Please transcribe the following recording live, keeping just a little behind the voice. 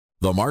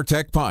The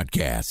MarTech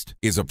Podcast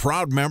is a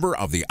proud member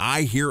of the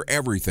I Hear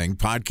Everything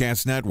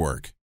Podcast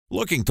Network.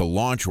 Looking to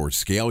launch or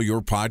scale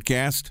your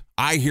podcast?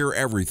 I Hear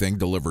Everything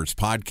delivers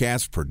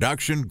podcast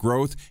production,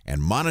 growth,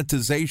 and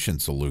monetization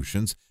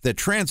solutions that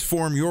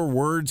transform your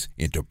words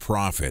into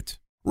profit.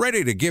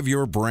 Ready to give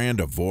your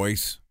brand a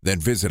voice? Then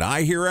visit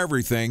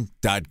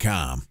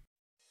iheareverything.com.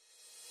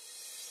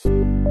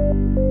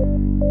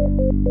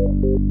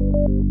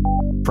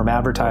 From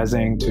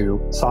advertising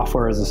to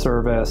software as a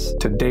service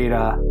to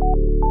data.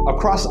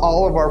 Across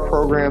all of our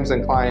programs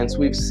and clients,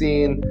 we've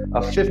seen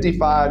a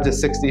 55 to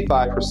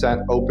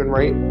 65% open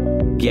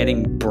rate.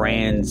 Getting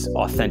brands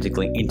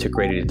authentically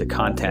integrated into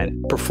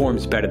content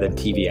performs better than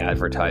TV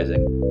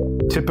advertising.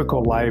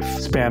 Typical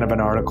lifespan of an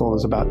article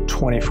is about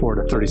 24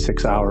 to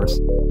 36 hours.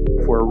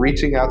 If we're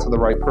reaching out to the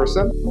right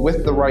person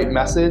with the right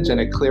message and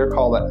a clear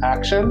call to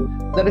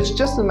action, then it's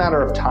just a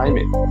matter of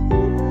timing.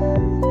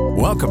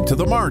 Welcome to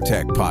the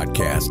MarTech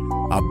Podcast,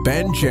 a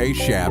Ben J.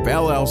 Schaap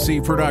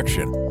LLC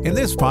production. In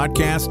this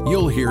podcast,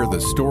 you'll hear the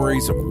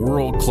stories of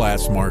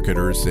world-class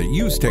marketers that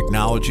use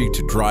technology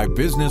to drive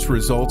business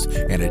results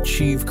and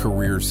achieve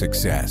career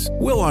success.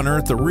 We'll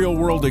unearth the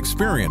real-world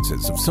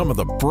experiences of some of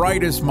the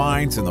brightest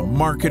minds in the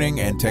marketing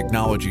and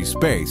technology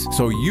space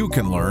so you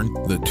can learn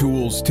the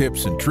tools,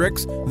 tips, and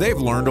tricks they've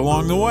learned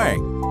along the way.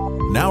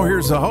 Now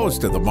here's the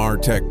host of the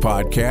MarTech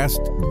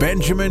Podcast,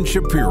 Benjamin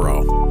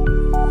Shapiro.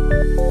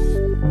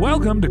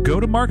 Welcome to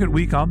Go-to-Market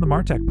Week on the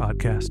MarTech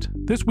Podcast.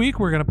 This week,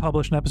 we're going to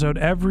publish an episode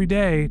every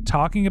day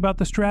talking about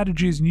the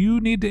strategies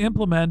you need to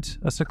implement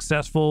a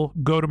successful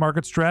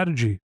go-to-market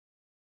strategy.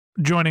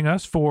 Joining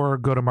us for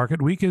Go-to-Market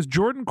Week is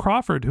Jordan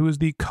Crawford, who is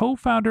the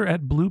co-founder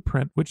at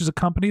Blueprint, which is a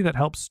company that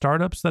helps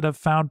startups that have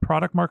found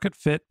product-market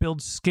fit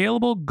build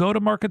scalable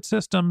go-to-market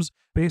systems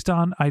based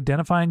on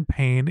identifying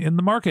pain in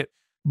the market.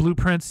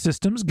 Blueprint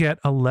systems get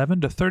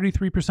 11 to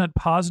 33%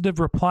 positive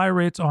reply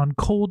rates on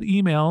cold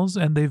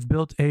emails, and they've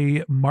built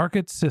a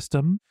market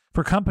system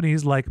for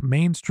companies like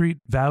Main Street,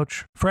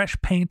 Vouch, Fresh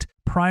Paint,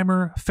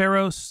 Primer,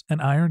 Pharos,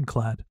 and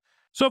Ironclad.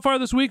 So far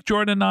this week,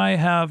 Jordan and I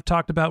have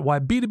talked about why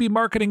B2B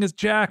marketing is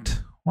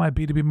jacked, why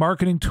B2B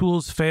marketing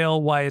tools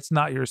fail, why it's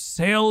not your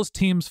sales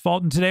team's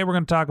fault, and today we're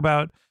going to talk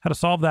about how to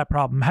solve that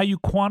problem, how you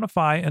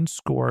quantify and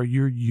score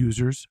your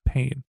users'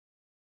 pain.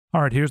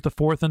 All right, here's the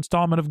fourth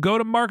installment of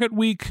Go-to-Market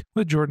Week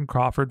with Jordan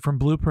Crawford from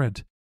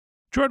Blueprint.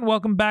 Jordan,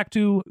 welcome back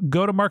to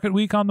Go-to-Market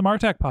Week on the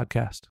MarTech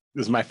Podcast.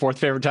 This is my fourth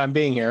favorite time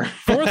being here.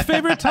 Fourth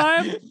favorite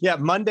time? Yeah,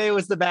 Monday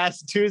was the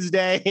best.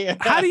 Tuesday.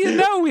 How do you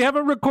know? We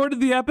haven't recorded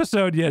the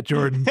episode yet,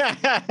 Jordan.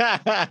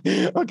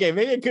 Okay,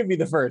 maybe it could be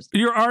the first.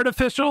 Your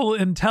artificial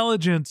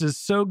intelligence is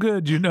so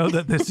good, you know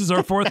that this is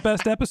our fourth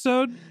best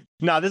episode?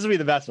 No, this will be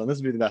the best one. This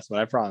will be the best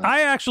one, I promise.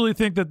 I actually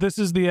think that this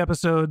is the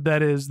episode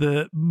that is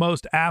the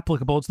most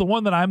applicable. It's the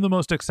one that I'm the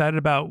most excited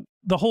about.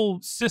 The whole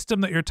system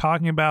that you're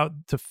talking about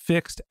to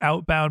fixed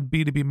outbound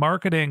B2B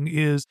marketing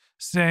is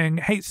saying,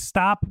 hey,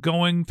 stop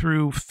going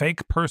through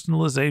fake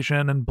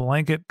personalization and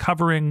blanket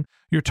covering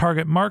your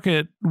target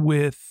market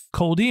with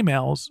cold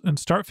emails and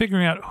start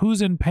figuring out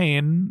who's in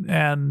pain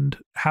and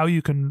how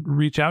you can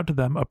reach out to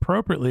them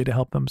appropriately to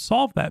help them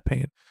solve that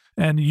pain.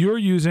 And you're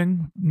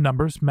using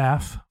numbers,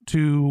 math,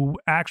 to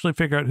actually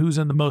figure out who's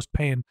in the most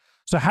pain.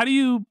 So how do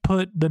you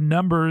put the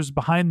numbers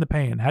behind the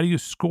pain? How do you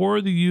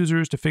score the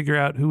users to figure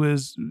out who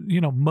is,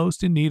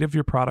 most in need of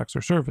your products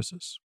or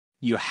services?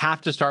 You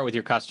have to start with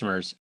your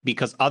customers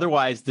because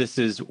otherwise this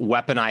is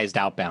weaponized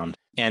outbound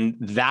and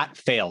that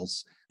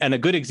fails. And a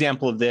good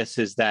example of this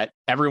is that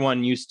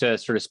everyone used to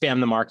sort of spam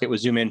the market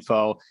with Zoom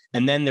info.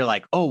 And then they're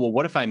like, oh, well,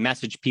 what if I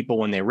message people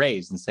when they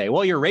raise and say,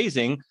 well, you're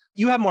raising,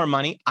 you have more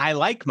money. I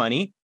like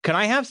money. Can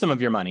I have some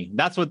of your money?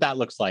 That's what that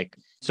looks like.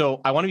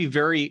 So I want to be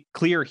very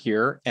clear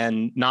here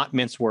and not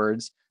mince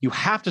words. You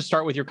have to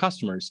start with your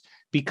customers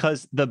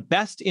because the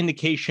best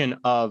indication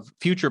of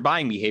future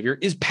buying behavior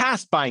is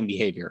past buying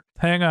behavior.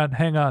 Hang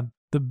on.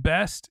 The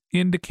best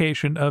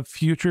indication of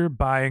future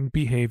buying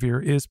behavior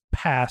is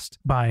past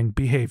buying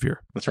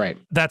behavior. That's right.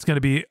 That's going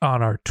to be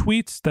on our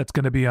tweets. That's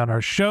going to be on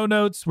our show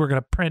notes. We're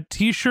going to print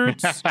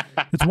t-shirts.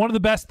 It's one of the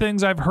best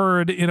things I've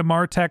heard in a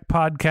MarTech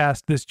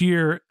podcast this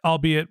year,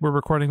 albeit we're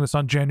recording this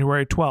on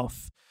January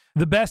 12th.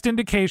 The best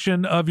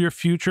indication of your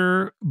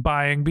future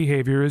buying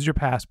behavior is your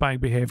past buying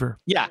behavior.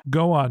 Yeah.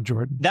 Go on,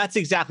 Jordan. That's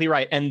exactly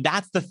right. And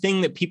that's the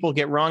thing that people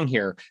get wrong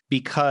here,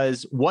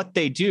 because what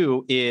they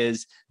do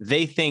is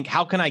they think,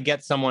 how can I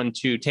get someone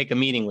to take a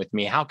meeting with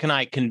me? How can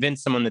I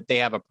convince someone that they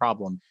have a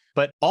problem?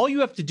 But all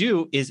you have to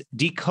do is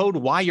decode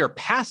why your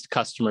past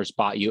customers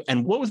bought you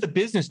and what was the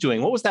business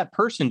doing? What was that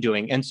person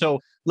doing? And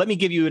so let me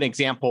give you an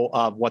example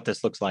of what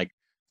this looks like.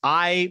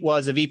 I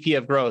was a VP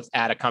of growth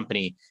at a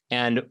company.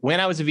 And when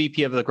I was a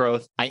VP of the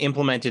growth, I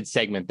implemented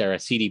Segment there, a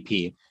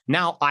CDP.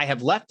 Now I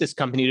have left this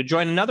company to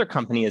join another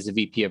company as a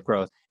VP of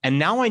growth. And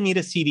now I need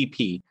a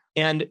CDP.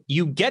 And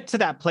you get to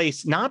that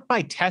place not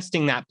by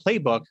testing that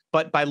playbook,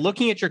 but by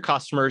looking at your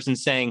customers and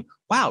saying,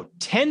 wow,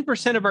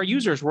 10% of our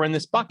users were in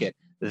this bucket.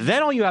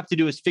 Then all you have to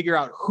do is figure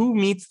out who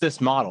meets this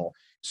model.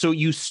 So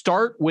you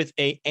start with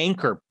an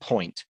anchor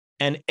point.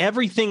 And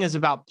everything is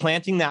about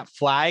planting that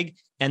flag.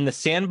 And the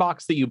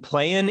sandbox that you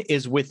play in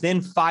is within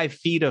 5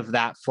 feet of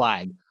that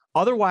flag.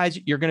 Otherwise,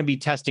 you're going to be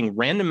testing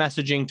random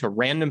messaging to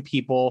random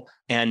people,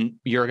 and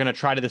you're going to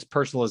try to this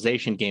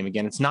personalization game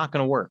again. It's not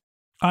going to work.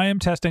 I am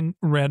testing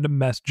random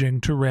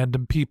messaging to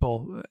random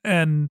people,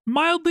 and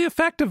mildly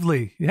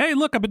effectively. Hey,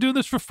 look, I've been doing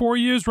this for 4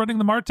 years, running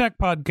the MarTech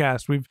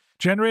podcast. We've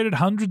generated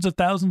hundreds of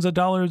thousands of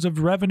dollars of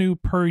revenue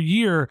per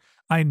year.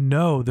 I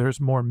know there's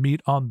more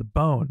meat on the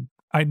bone.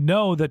 I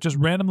know that just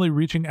randomly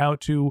reaching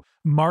out to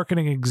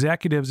marketing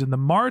executives in the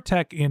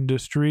MarTech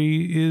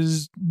industry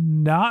is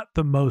not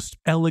the most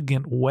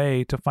elegant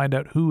way to find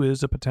out who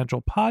is a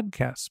potential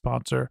podcast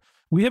sponsor.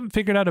 We haven't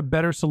figured out a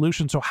better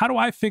solution. So how do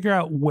I figure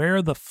out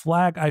where the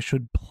flag I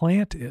should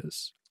plant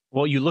is?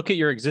 Well, you look at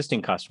your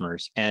existing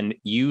customers and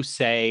you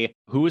say,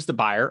 who is the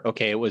buyer?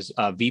 Okay, it was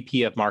a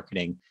VP of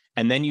marketing.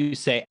 And then you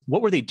say,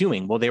 what were they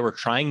doing? Well, they were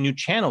trying new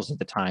channels at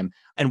the time.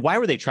 And why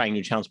were they trying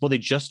new channels? Well, they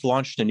just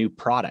launched a new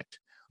product.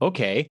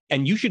 Okay.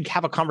 And you should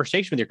have a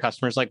conversation with your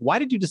customers. Like, why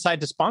did you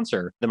decide to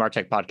sponsor the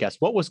MarTech podcast?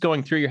 What was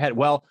going through your head?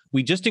 Well,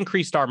 we just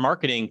increased our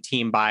marketing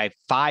team by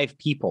 5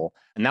 people.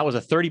 And that was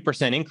a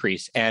 30%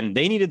 increase. And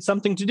they needed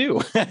something to do,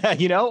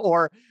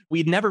 or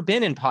we'd never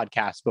been in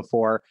podcasts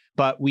before,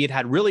 but we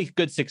had really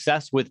good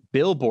success with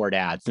billboard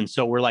ads. And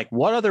so we're like,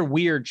 what other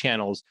weird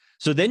channels?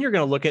 So then you're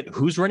going to look at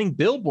who's running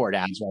billboard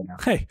ads right now.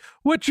 Hey,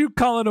 what you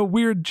calling a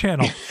weird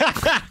channel?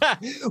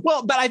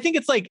 Well, but I think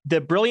it's like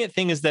the brilliant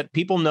thing is that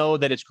people know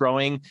that it's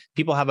growing.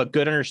 People have a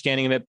good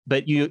understanding of it.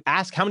 But you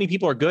ask how many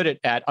people are good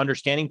at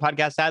understanding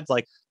podcast ads.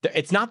 Like,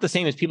 it's not the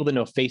same as people that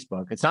know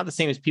Facebook. It's not the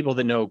same as people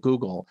that know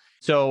Google.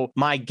 So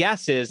my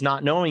guess is,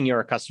 not knowing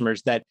your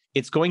customers, that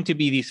it's going to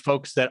be these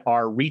folks that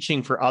are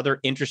reaching for other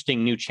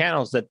interesting new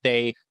channels that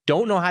they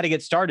don't know how to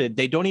get started.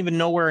 They don't even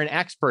know where an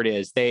expert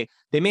is. They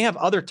may have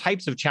other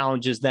types of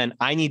challenges than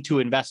I need to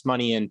invest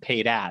money in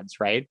paid ads,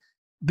 right?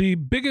 The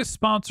biggest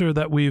sponsor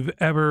that we've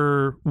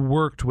ever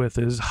worked with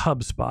is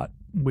HubSpot.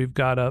 We've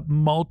got a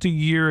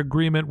multi-year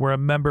agreement. We're a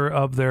member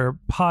of their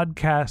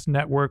podcast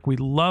network. We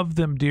love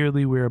them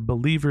dearly. We're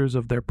believers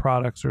of their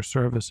products or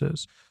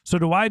services. So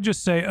do I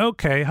just say,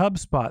 okay,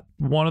 HubSpot,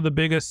 one of the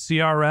biggest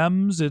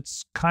CRMs,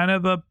 it's kind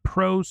of a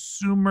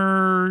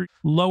prosumer,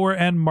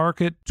 lower-end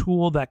market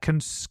tool that can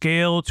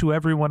scale to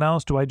everyone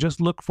else. Do I just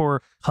look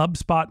for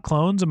HubSpot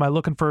clones? Am I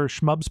looking for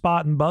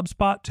Schmubspot and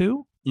Bubspot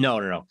too?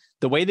 No.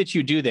 The way that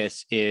you do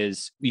this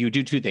is you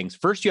do 2 things.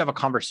 First, you have a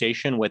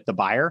conversation with the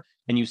buyer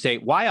and you say,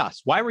 why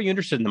us? Why were you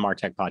interested in the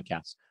MarTech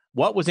podcast?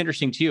 What was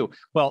interesting to you?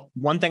 Well,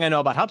 one thing I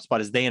know about HubSpot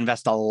is they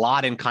invest a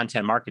lot in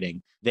content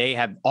marketing. They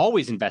have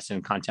always invested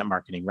in content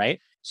marketing, right?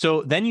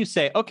 So then you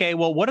say, okay,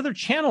 well, what other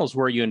channels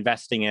were you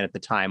investing in at the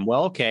time?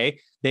 Well, okay,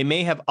 they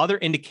may have other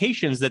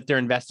indications that they're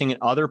investing in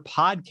other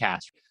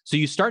podcasts. So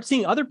you start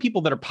seeing other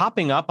people that are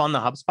popping up on the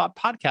HubSpot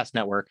podcast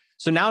network.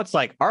 So now it's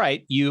like, all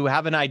right, you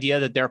have an idea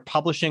that they're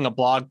publishing a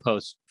blog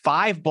post,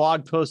 5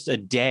 blog posts a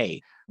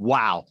day.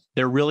 Wow,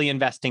 they're really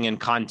investing in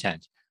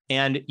content.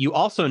 And you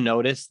also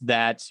notice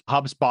that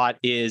HubSpot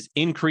is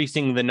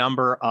increasing the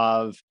number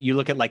of, you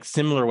look at like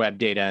SimilarWeb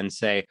data and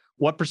say,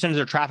 what percentage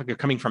of traffic are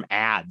coming from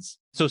ads?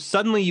 So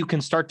suddenly you can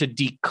start to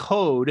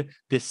decode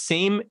the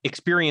same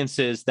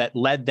experiences that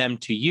led them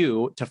to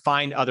you to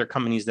find other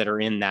companies that are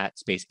in that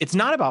space. It's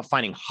not about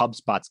finding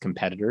HubSpot's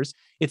competitors.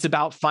 It's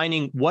about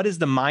finding what is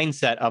the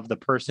mindset of the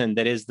person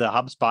that is the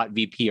HubSpot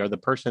VP or the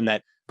person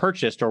that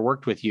purchased or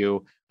worked with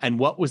you, and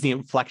what was the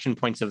inflection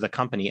points of the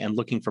company, and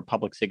looking for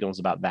public signals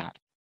about that.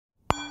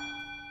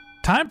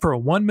 Time for a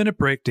 1-minute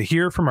break to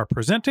hear from our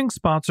presenting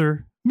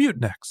sponsor,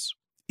 Mutinex.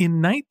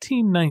 In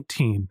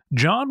 1919,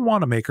 John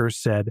Wanamaker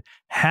said,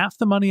 "Half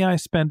the money I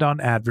spend on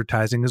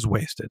advertising is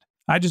wasted.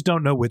 I just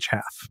don't know which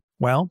half."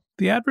 Well,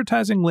 the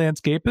advertising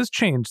landscape has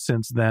changed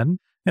since then,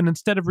 and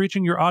instead of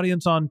reaching your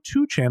audience on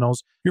 2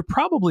 channels, you're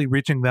probably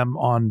reaching them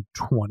on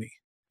 20.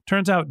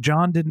 Turns out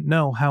John didn't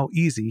know how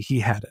easy he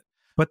had it.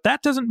 But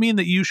that doesn't mean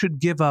that you should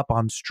give up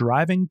on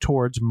striving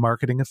towards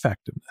marketing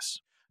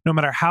effectiveness. No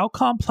matter how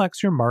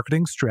complex your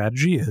marketing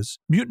strategy is,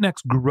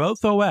 Mutinex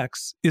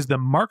GrowthOS is the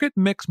market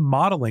mix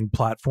modeling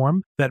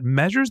platform that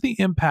measures the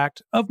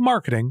impact of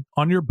marketing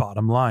on your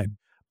bottom line.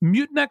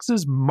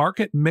 Mutinex's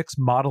market mix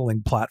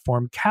modeling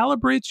platform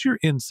calibrates your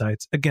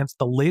insights against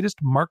the latest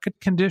market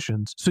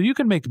conditions so you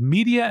can make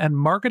media and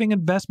marketing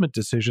investment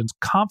decisions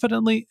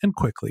confidently and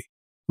quickly.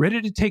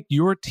 Ready to take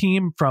your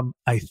team from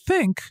I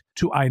think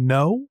to I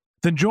know?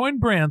 Then join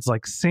brands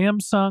like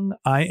Samsung,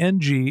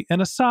 ING,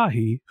 and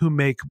Asahi who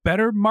make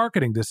better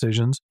marketing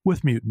decisions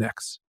with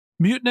Mutinex.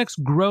 Mutinex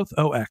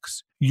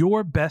GrowthOS.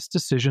 Your best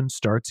decision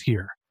starts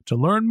here. To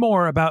learn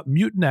more about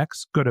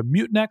Mutinex, go to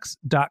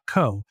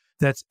mutinex.co.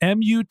 That's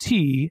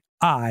MUTINEX.co.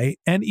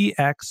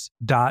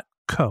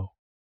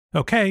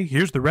 Okay,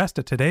 here's the rest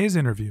of today's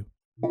interview.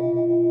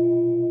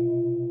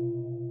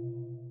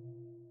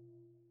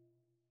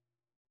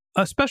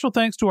 A special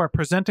thanks to our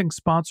presenting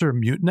sponsor,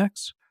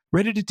 Mutinex.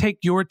 Ready to take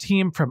your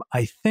team from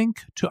I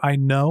think to I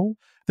know?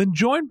 Then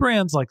join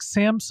brands like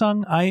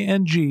Samsung,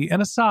 ING,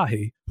 and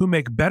Asahi who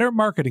make better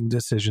marketing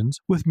decisions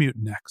with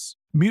Mutinex.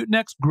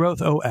 Mutinex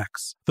Growth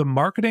OX, the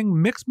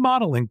marketing mix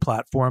modeling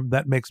platform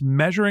that makes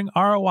measuring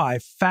ROI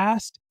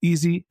fast,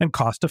 easy, and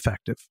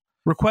cost-effective.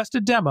 Request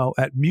a demo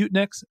at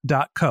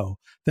Mutinex.co.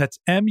 That's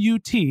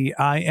Mutinex.co.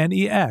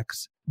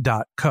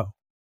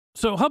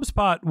 So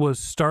HubSpot was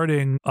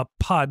starting a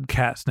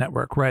podcast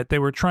network, right? They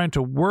were trying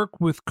to work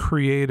with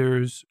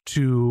creators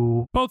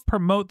to both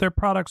promote their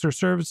products or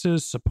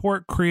services,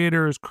 support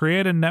creators,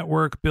 create a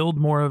network, build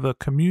more of a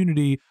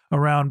community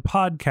around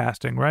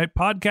podcasting, right?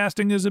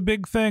 Podcasting is a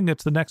big thing.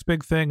 It's the next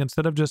big thing.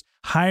 Instead of just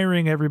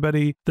hiring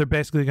everybody, they're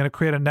basically going to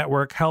create a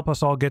network, help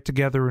us all get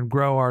together and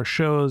grow our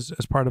shows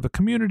as part of a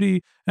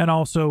community, and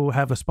also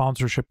have a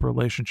sponsorship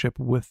relationship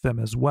with them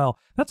as well.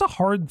 That's a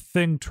hard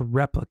thing to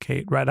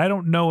replicate, right? I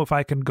don't know if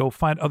I can go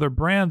find other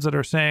brands that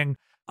are saying,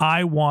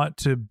 I want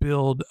to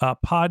build a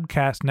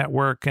podcast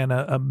network and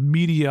a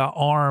media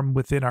arm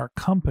within our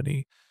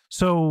company.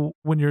 So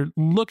when you're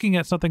looking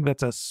at something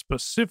that's as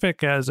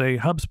specific as a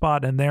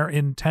HubSpot and their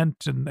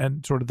intent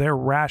and sort of their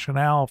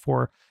rationale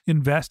for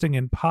investing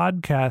in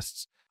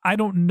podcasts, I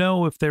don't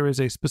know if there is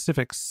a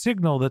specific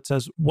signal that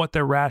says what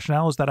their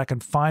rationale is that I can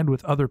find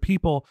with other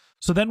people.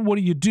 So then what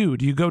do you do?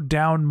 Do you go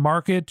down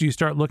market? Do you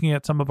start looking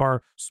at some of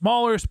our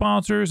smaller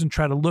sponsors and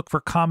try to look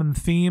for common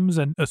themes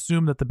and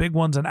assume that the big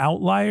one's an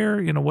outlier?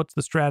 You know, what's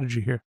the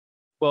strategy here?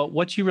 Well,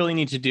 what you really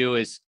need to do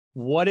is,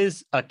 what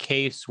is a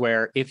case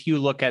where if you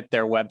look at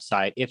their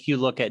website, if you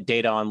look at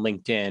data on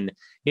LinkedIn,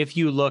 if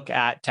you look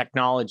at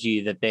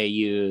technology that they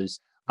use,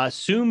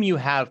 assume you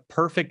have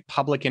perfect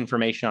public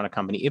information on a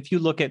company. If you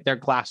look at their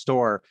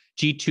Glassdoor,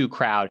 G2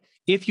 Crowd,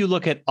 if you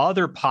look at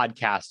other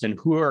podcasts and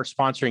who are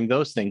sponsoring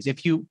those things,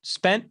 if you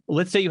spent,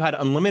 let's say you had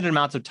unlimited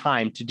amounts of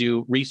time to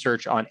do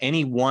research on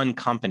any one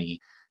company,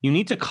 you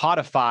need to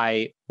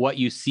codify what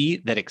you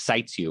see that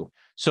excites you.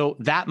 So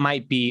that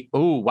might be,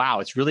 oh, wow,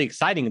 it's really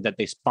exciting that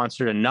they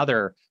sponsored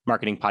another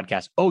marketing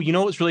podcast. Oh, you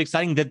know what's really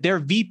exciting? That their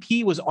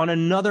VP was on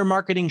another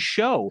marketing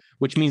show,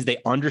 which means they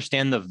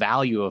understand the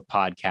value of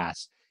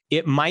podcasts.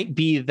 It might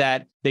be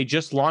that they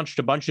just launched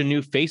a bunch of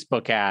new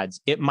Facebook ads.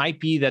 It might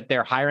be that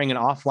they're hiring an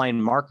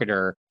offline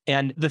marketer.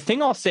 And the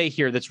thing I'll say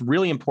here that's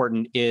really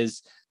important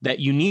is that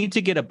you need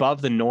to get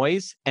above the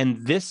noise,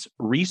 and this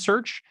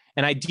research,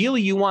 and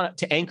ideally you want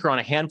to anchor on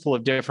a handful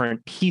of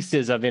different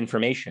pieces of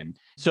information.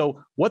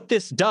 So what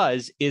this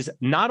does is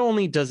not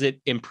only does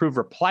it improve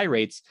reply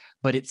rates,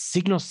 but it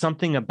signals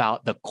something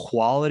about the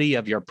quality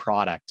of your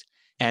product.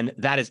 And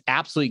that is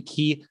absolutely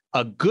key.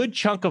 A good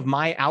chunk of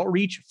my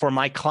outreach for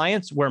my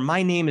clients where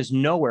my name is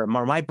nowhere,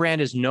 or my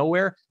brand is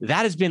nowhere,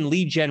 that has been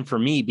lead gen for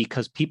me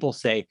because people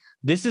say,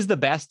 this is the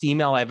best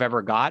email I've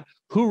ever got.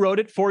 Who wrote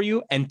it for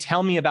you? And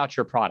tell me about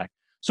your product.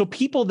 So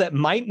people that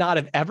might not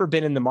have ever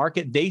been in the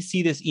market, they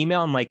see this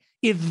email and like,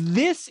 if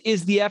this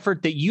is the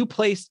effort that you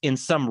placed in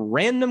some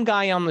random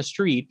guy on the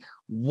street,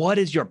 what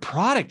is your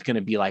product going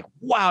to be like?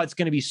 Wow, it's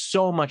going to be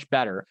so much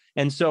better.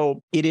 And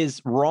so it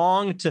is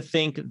wrong to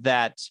think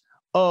that,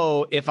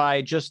 oh, if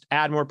I just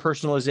add more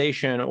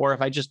personalization or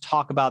if I just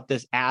talk about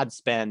this ad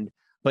spend,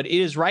 but it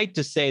is right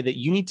to say that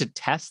you need to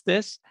test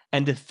this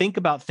and to think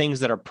about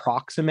things that are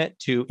proximate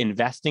to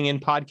investing in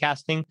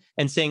podcasting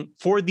and saying,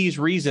 for these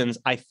reasons,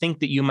 I think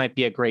that you might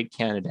be a great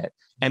candidate.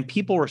 And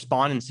people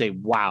respond and say,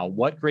 wow,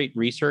 what great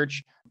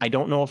research. I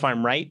don't know if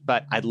I'm right,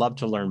 but I'd love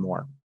to learn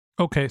more.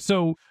 Okay,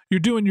 so you're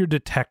doing your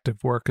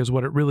detective work is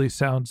what it really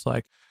sounds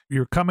like.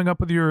 You're coming up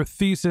with your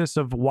thesis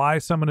of why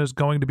someone is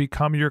going to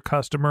become your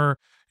customer.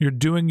 You're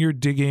doing your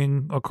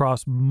digging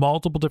across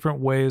multiple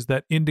different ways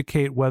that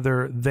indicate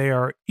whether they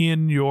are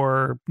in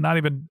your not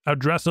even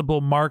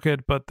addressable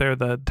market, but they're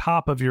the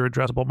top of your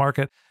addressable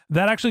market.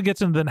 That actually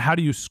gets into then how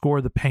do you score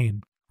the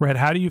pain, right?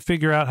 How do you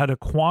figure out how to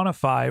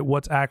quantify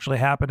what's actually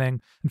happening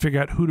and figure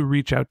out who to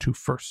reach out to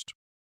first?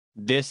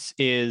 This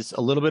is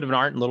a little bit of an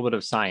art and a little bit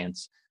of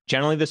science.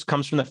 Generally, this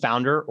comes from the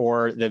founder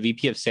or the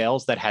VP of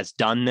sales that has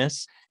done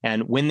this.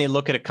 And when they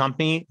look at a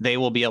company, they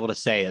will be able to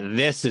say,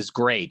 this is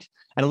great.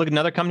 And look at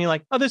another company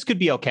like, oh, this could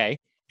be okay.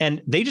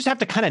 And they just have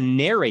to kind of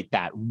narrate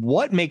that.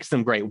 What makes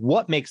them great?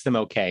 What makes them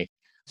okay?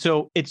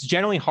 So it's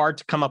generally hard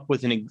to come up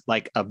with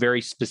a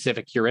very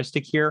specific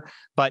heuristic here,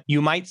 but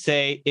you might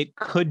say it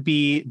could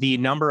be the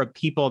number of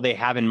people they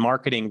have in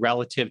marketing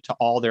relative to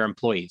all their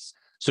employees.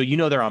 So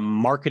they're a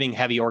marketing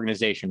heavy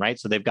organization, right?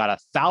 So they've got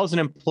 1,000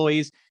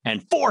 employees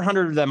and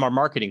 400 of them are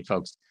marketing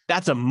folks.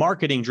 That's a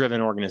marketing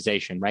driven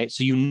organization, right?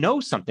 So you know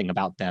something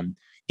about them.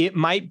 It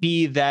might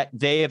be that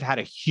they have had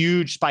a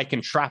huge spike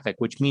in traffic,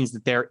 which means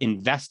that they're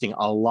investing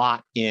a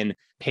lot in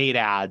paid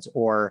ads,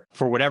 or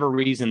for whatever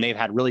reason, they've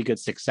had really good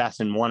success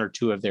in one or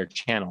two of their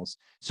channels.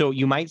 So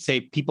you might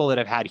say people that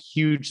have had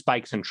huge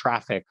spikes in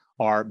traffic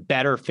are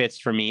better fits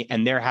for me,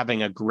 and they're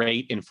having a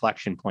great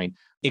inflection point.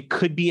 It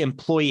could be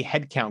employee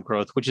headcount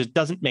growth, which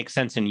doesn't make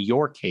sense in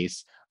your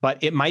case,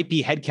 but it might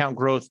be headcount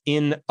growth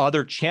in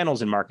other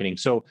channels in marketing.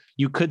 So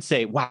you could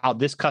say, wow,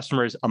 this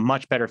customer is a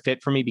much better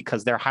fit for me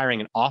because they're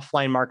hiring an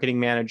offline marketing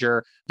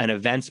manager, an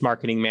events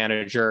marketing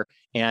manager,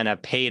 and a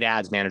paid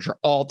ads manager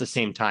all at the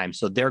same time.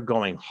 So they're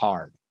going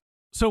hard.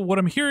 So what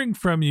I'm hearing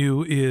from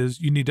you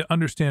is you need to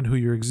understand who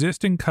your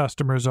existing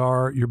customers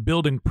are. You're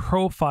building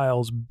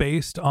profiles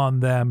based on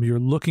them. You're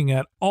looking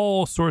at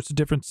all sorts of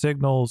different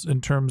signals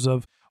in terms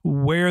of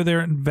where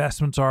their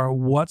investments are,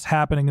 what's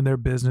happening in their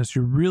business.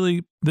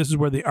 This is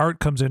where the art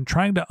comes in,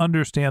 trying to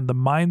understand the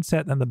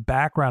mindset and the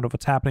background of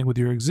what's happening with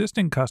your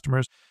existing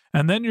customers.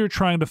 And then you're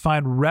trying to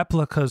find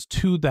replicas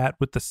to that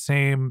with the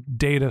same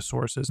data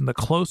sources. And the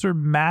closer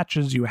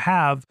matches you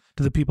have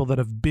to the people that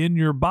have been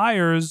your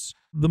buyers,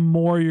 the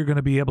more you're going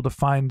to be able to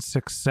find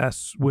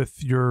success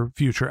with your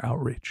future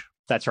outreach.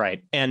 That's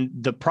right. And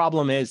the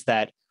problem is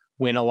that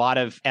when a lot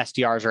of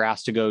SDRs are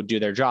asked to go do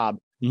their job,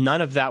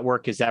 none of that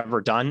work is ever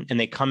done. And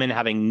they come in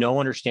having no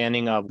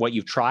understanding of what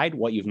you've tried,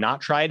 what you've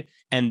not tried.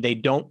 And they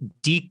don't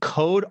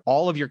decode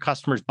all of your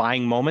customers'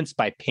 buying moments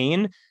by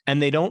pain. And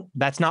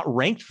that's not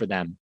ranked for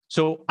them.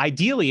 So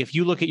ideally, if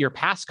you look at your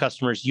past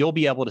customers, you'll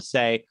be able to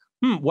say,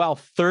 well,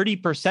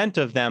 30%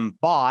 of them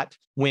bought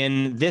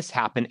when this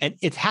happened. And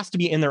it has to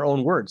be in their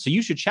own words. So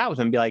you should chat with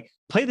them and be like,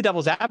 play the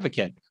devil's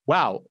advocate.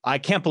 Wow, I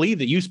can't believe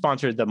that you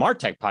sponsored the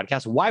MarTech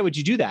podcast. Why would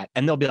you do that?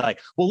 And they'll be like,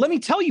 well, let me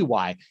tell you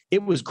why.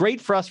 It was great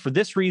for us for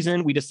this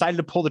reason. We decided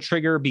to pull the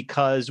trigger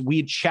because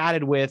we'd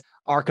chatted with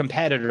our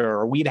competitor,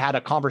 or we'd had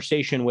a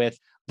conversation with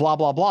blah,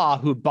 blah, blah,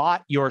 who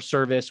bought your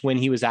service when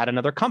he was at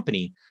another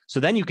company.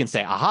 So then you can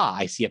say, aha,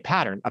 I see a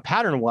pattern. A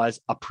pattern was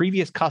a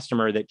previous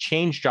customer that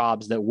changed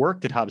jobs, that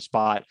worked at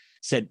HubSpot,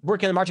 said,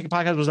 working on the MarTech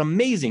podcast was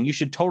amazing. You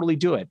should totally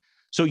do it.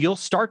 So you'll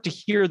start to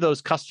hear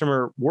those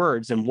customer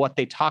words and what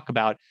they talk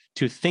about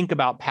to think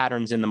about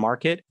patterns in the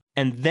market.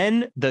 And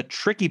then the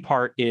tricky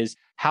part is,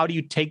 how do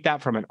you take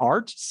that from an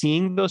art,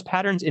 seeing those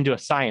patterns, into a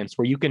science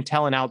where you can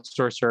tell an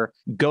outsourcer,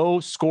 go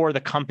score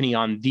the company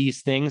on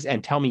these things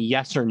and tell me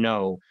yes or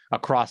no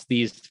across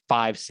these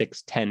 5,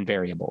 6, 10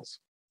 variables.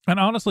 And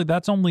honestly,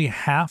 that's only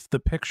half the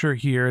picture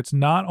here. It's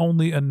not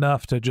only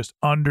enough to just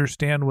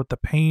understand what the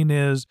pain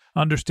is,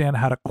 understand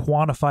how to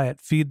quantify it,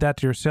 feed that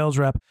to your sales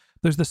rep.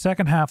 There's the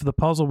second half of the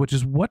puzzle, which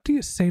is, what do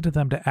you say to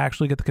them to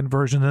actually get the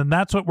conversion? And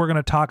that's what we're going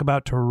to talk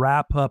about to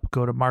wrap up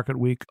Go to Market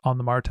Week on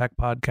the MarTech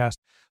podcast.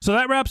 So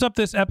that wraps up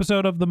this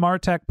episode of the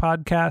MarTech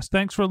podcast.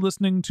 Thanks for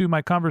listening to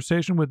my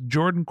conversation with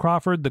Jordan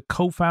Crawford, the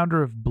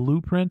co-founder of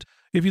Blueprint.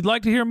 If you'd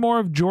like to hear more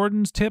of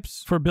Jordan's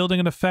tips for building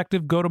an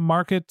effective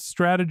go-to-market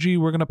strategy,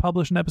 we're going to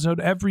publish an episode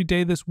every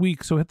day this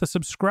week. So hit the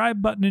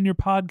subscribe button in your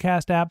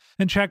podcast app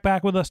and check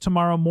back with us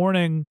tomorrow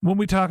morning when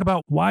we talk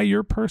about why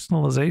your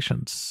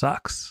personalization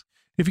sucks.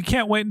 If you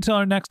can't wait until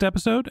our next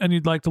episode and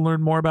you'd like to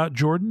learn more about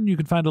Jordan, you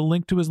can find a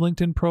link to his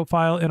LinkedIn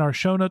profile in our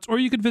show notes, or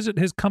you can visit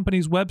his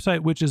company's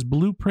website, which is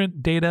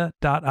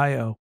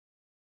blueprintdata.io.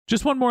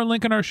 Just one more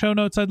link in our show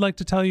notes I'd like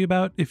to tell you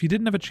about. If you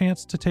didn't have a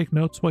chance to take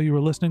notes while you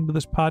were listening to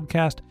this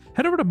podcast,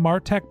 head over to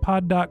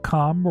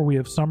martechpod.com, where we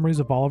have summaries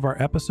of all of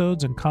our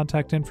episodes and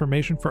contact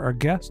information for our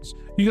guests.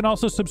 You can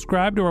also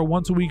subscribe to our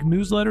once-a-week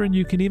newsletter, and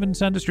you can even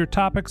send us your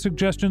topic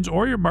suggestions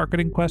or your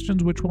marketing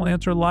questions, which we'll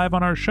answer live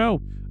on our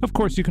show. Of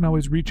course, you can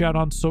always reach out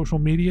on social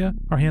media.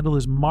 Our handle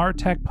is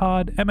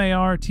MarTechPod,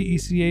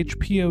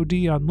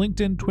 MarTechPod on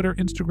LinkedIn, Twitter,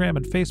 Instagram,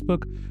 and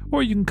Facebook.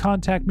 Or you can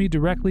contact me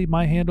directly.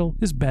 My handle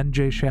is Ben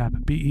J. Shap,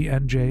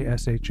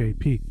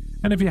 BenJShap.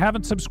 And if you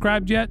haven't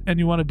subscribed yet and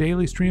you want a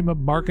daily stream of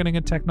marketing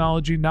and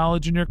technology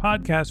knowledge in your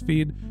podcast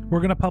feed,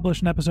 we're going to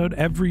publish an episode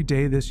every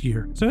day this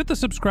year. So hit the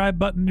subscribe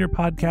button in your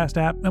podcast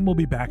app and we'll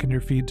be back in your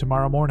feed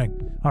tomorrow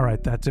morning. All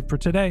right, that's it for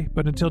today.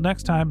 But until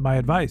next time, my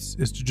advice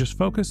is to just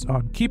focus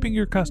on keeping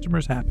your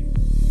customers happy.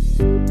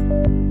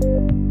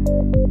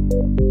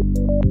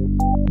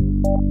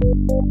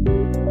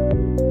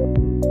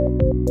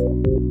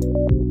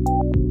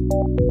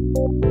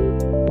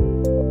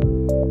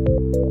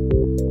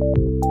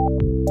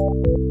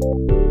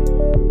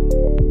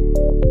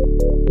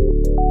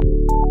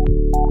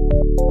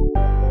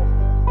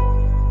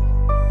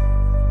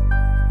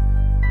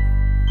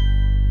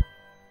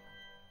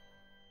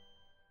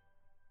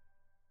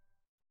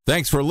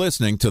 Thanks for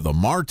listening to the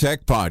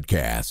MarTech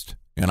podcast,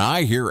 and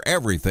I Hear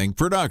Everything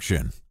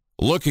production.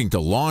 Looking to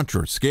launch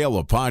or scale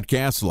a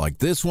podcast like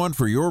this one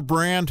for your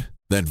brand?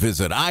 Then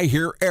visit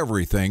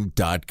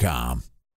iheareverything.com.